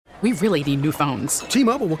We really need new phones.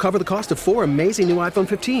 T-Mobile will cover the cost of 4 amazing new iPhone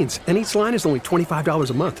 15s, and each line is only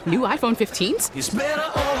 $25 a month. New iPhone 15s? It's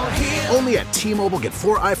better over here. Only at T-Mobile, get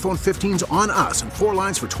 4 iPhone 15s on us and 4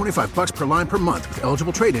 lines for $25 per line per month with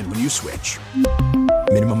eligible trade-in when you switch.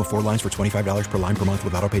 Minimum of 4 lines for $25 per line per month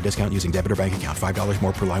with autopay discount using debit or bank account. $5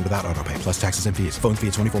 more per line without autopay, plus taxes and fees. Phone fee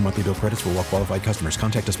at 24 monthly bill credits for well-qualified customers.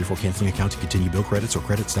 Contact us before canceling account to continue bill credits or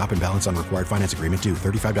credit stop and balance on required finance agreement due.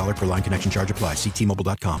 $35 per line connection charge applies. See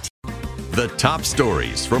T-Mobile.com. The top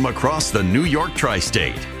stories from across the New York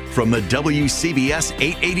tri-state. From the WCBS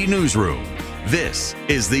 880 newsroom, this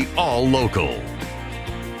is the All Local.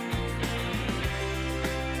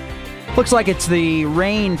 Looks like it's the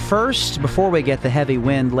rain first before we get the heavy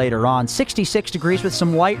wind later on. 66 degrees with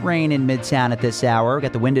some light rain in Midtown at this hour. We've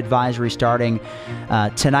got the wind advisory starting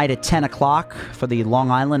tonight at 10 o'clock for the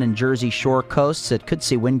Long Island and Jersey Shore coasts. It could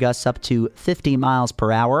see wind gusts up to 50 miles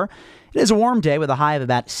per hour. It is a warm day with a high of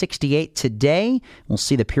about 68 today. We'll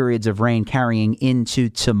see the periods of rain carrying into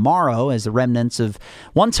tomorrow as the remnants of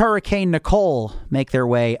once Hurricane Nicole make their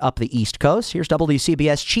way up the East Coast. Here's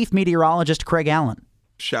WCBS Chief Meteorologist Craig Allen.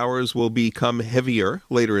 Showers will become heavier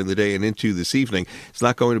later in the day and into this evening. It's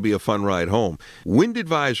not going to be a fun ride home. Wind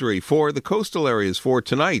advisory for the coastal areas for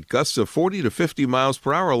tonight. Gusts of 40 to 50 miles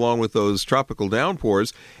per hour along with those tropical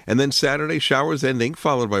downpours. And then Saturday, showers ending,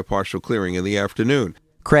 followed by partial clearing in the afternoon.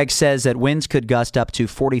 Craig says that winds could gust up to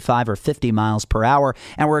 45 or 50 miles per hour,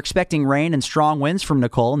 and we're expecting rain and strong winds from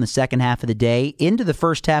Nicole in the second half of the day into the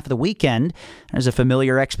first half of the weekend. There's a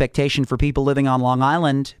familiar expectation for people living on Long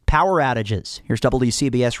Island, power outages. Here's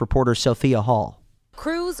WCBS reporter Sophia Hall.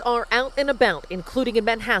 Crews are out and about, including in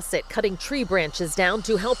Manhasset, cutting tree branches down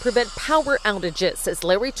to help prevent power outages, says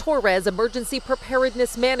Larry Torres, Emergency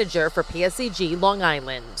Preparedness Manager for PSEG Long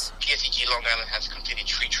Island. PSEG Long Island has completed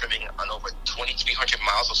tree trimming on over 2,300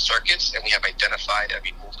 miles of circuits, and we have identified and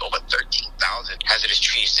removed over 13,000 hazardous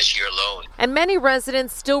trees this year alone. And many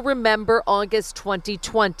residents still remember August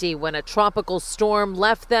 2020 when a tropical storm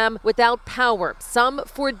left them without power, some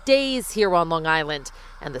for days here on Long Island.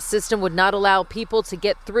 And the system would not allow people to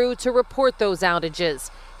get through to report those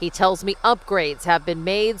outages. He tells me upgrades have been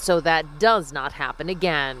made so that does not happen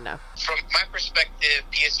again. From my perspective,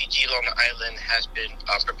 PSEG Long Island has been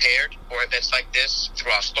prepared for events like this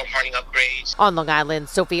through our storm hardening upgrades. On Long Island,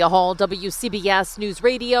 Sophia Hall, WCBS News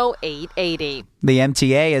Radio 880. The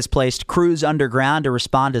MTA has placed crews underground to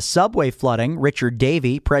respond to subway flooding. Richard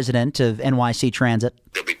Davey, president of NYC Transit.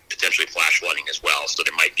 There'll be potentially flash flooding as well, so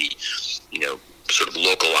there might be, sort of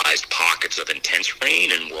localized pockets of intense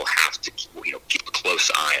rain, and we'll have to, keep a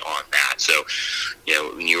close eye on that. So,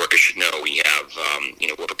 New Yorkers should know we have,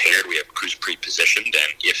 we're prepared. We have crews pre-positioned,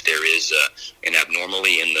 and if there is an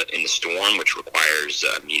abnormality in the storm, which requires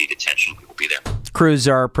immediate attention, we will be there. Crews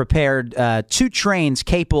are prepared. 2 trains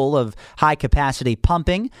capable of high-capacity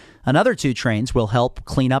pumping. Another 2 trains will help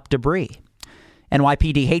clean up debris.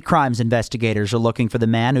 NYPD hate crimes investigators are looking for the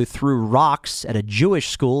man who threw rocks at a Jewish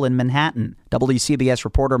school in Manhattan. WCBS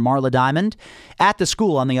reporter Marla Diamond at the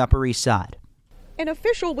school on the Upper East Side. An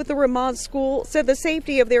official with the Ramaz School said the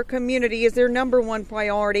safety of their community is their number one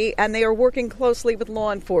priority, and they are working closely with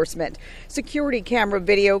law enforcement. Security camera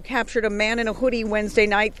video captured a man in a hoodie Wednesday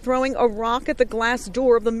night throwing a rock at the glass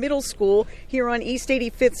door of the middle school here on East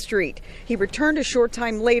 85th Street. He returned a short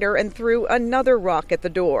time later and threw another rock at the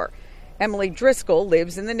door. Emily Driscoll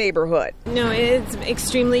lives in the neighborhood. No, it's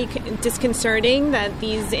extremely disconcerting that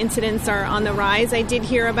these incidents are on the rise. I did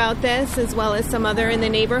hear about this as well as some other in the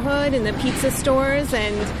neighborhood, in the pizza stores,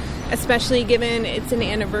 and especially given it's an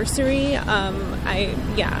anniversary,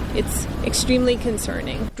 it's extremely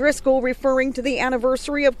concerning. Driscoll referring to the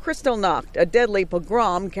anniversary of Kristallnacht, a deadly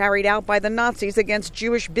pogrom carried out by the Nazis against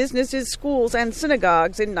Jewish businesses, schools, and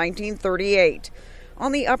synagogues in 1938.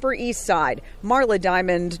 On the Upper East Side, Marla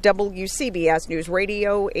Diamond, WCBS News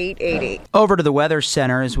Radio 880. Over to the Weather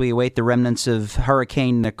Center as we await the remnants of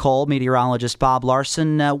Hurricane Nicole. Meteorologist Bob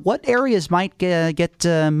Larson, what areas might get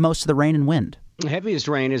most of the rain and wind? The heaviest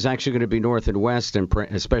rain is actually going to be north and west, and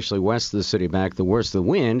especially west of the city back. The worst of the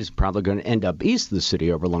wind is probably going to end up east of the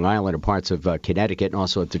city over Long Island and parts of Connecticut and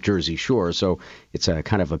also at the Jersey Shore. So it's a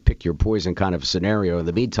kind of a pick your poison kind of scenario. In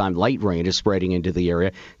the meantime, light rain is spreading into the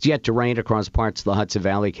area. It's yet to rain across parts of the Hudson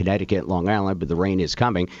Valley, Connecticut, Long Island, but the rain is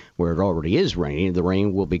coming where it already is raining. The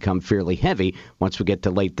rain will become fairly heavy once we get to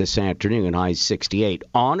late this afternoon, highs 68.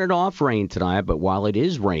 On and off rain tonight, but while it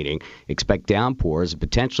is raining, expect downpours,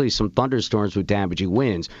 potentially some thunderstorms with damaging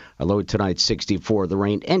winds. A low tonight 64. The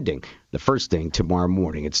rain ending the first thing tomorrow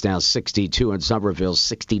morning. It's now 62 in Somerville,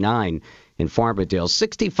 69 in Farberdale,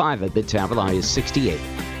 65 at Midtown. The high is 68.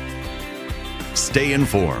 Stay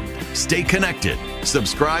informed. Stay connected.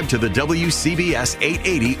 Subscribe to the WCBS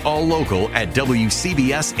 880 All Local at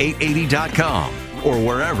WCBS880.com or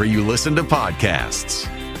wherever you listen to podcasts.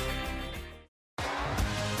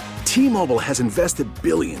 T-Mobile has invested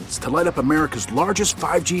billions to light up America's largest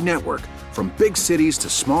 5G network, from big cities to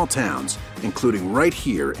small towns, including right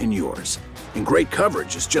here in yours. And great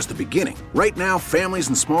coverage is just the beginning. Right now, families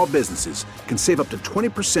and small businesses can save up to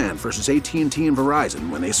 20% versus AT&T and Verizon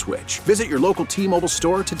when they switch. Visit your local T-Mobile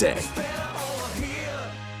store today.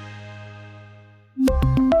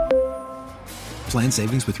 Plan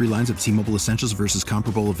savings with 3 lines of T-Mobile Essentials versus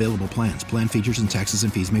comparable available plans. Plan features and taxes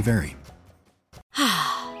and fees may vary.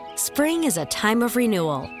 Spring is a time of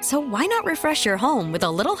renewal, so why not refresh your home with a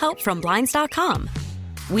little help from Blinds.com?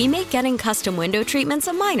 We make getting custom window treatments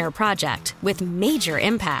a minor project with major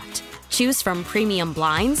impact. Choose from premium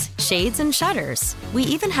blinds, shades, and shutters. We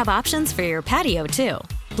even have options for your patio, too.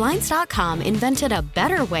 Blinds.com invented a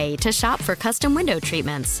better way to shop for custom window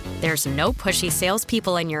treatments. There's no pushy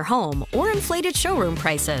salespeople in your home or inflated showroom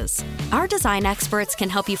prices. Our design experts can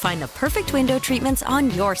help you find the perfect window treatments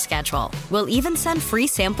on your schedule. We'll even send free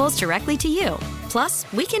samples directly to you.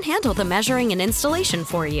 Plus, we can handle the measuring and installation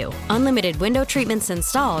for you. Unlimited window treatments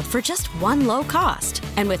installed for just one low cost.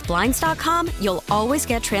 And with Blinds.com, you'll always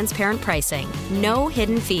get transparent pricing. No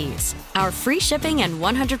hidden fees. Our free shipping and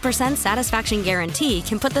 100% satisfaction guarantee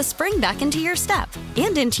can put the spring back into your step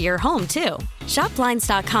and into your home, too. Shop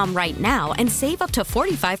Blinds.com right now and save up to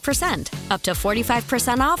 45%. Up to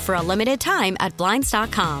 45% off for a limited time at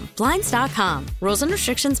Blinds.com. Blinds.com. Rules and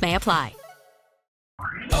restrictions may apply.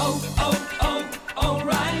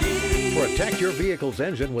 Protect your vehicle's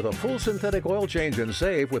engine with a full synthetic oil change and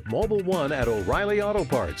save with Mobil 1 at O'Reilly Auto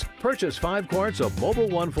Parts. Purchase 5 quarts of Mobil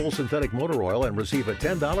 1 full synthetic motor oil and receive a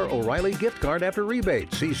 $10 O'Reilly gift card after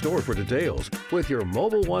rebate. See store for details. With your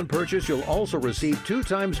Mobil 1 purchase, you'll also receive 2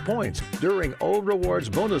 times points during O Rewards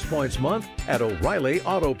Bonus Points Month at O'Reilly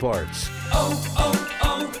Auto Parts.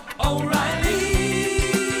 O'Reilly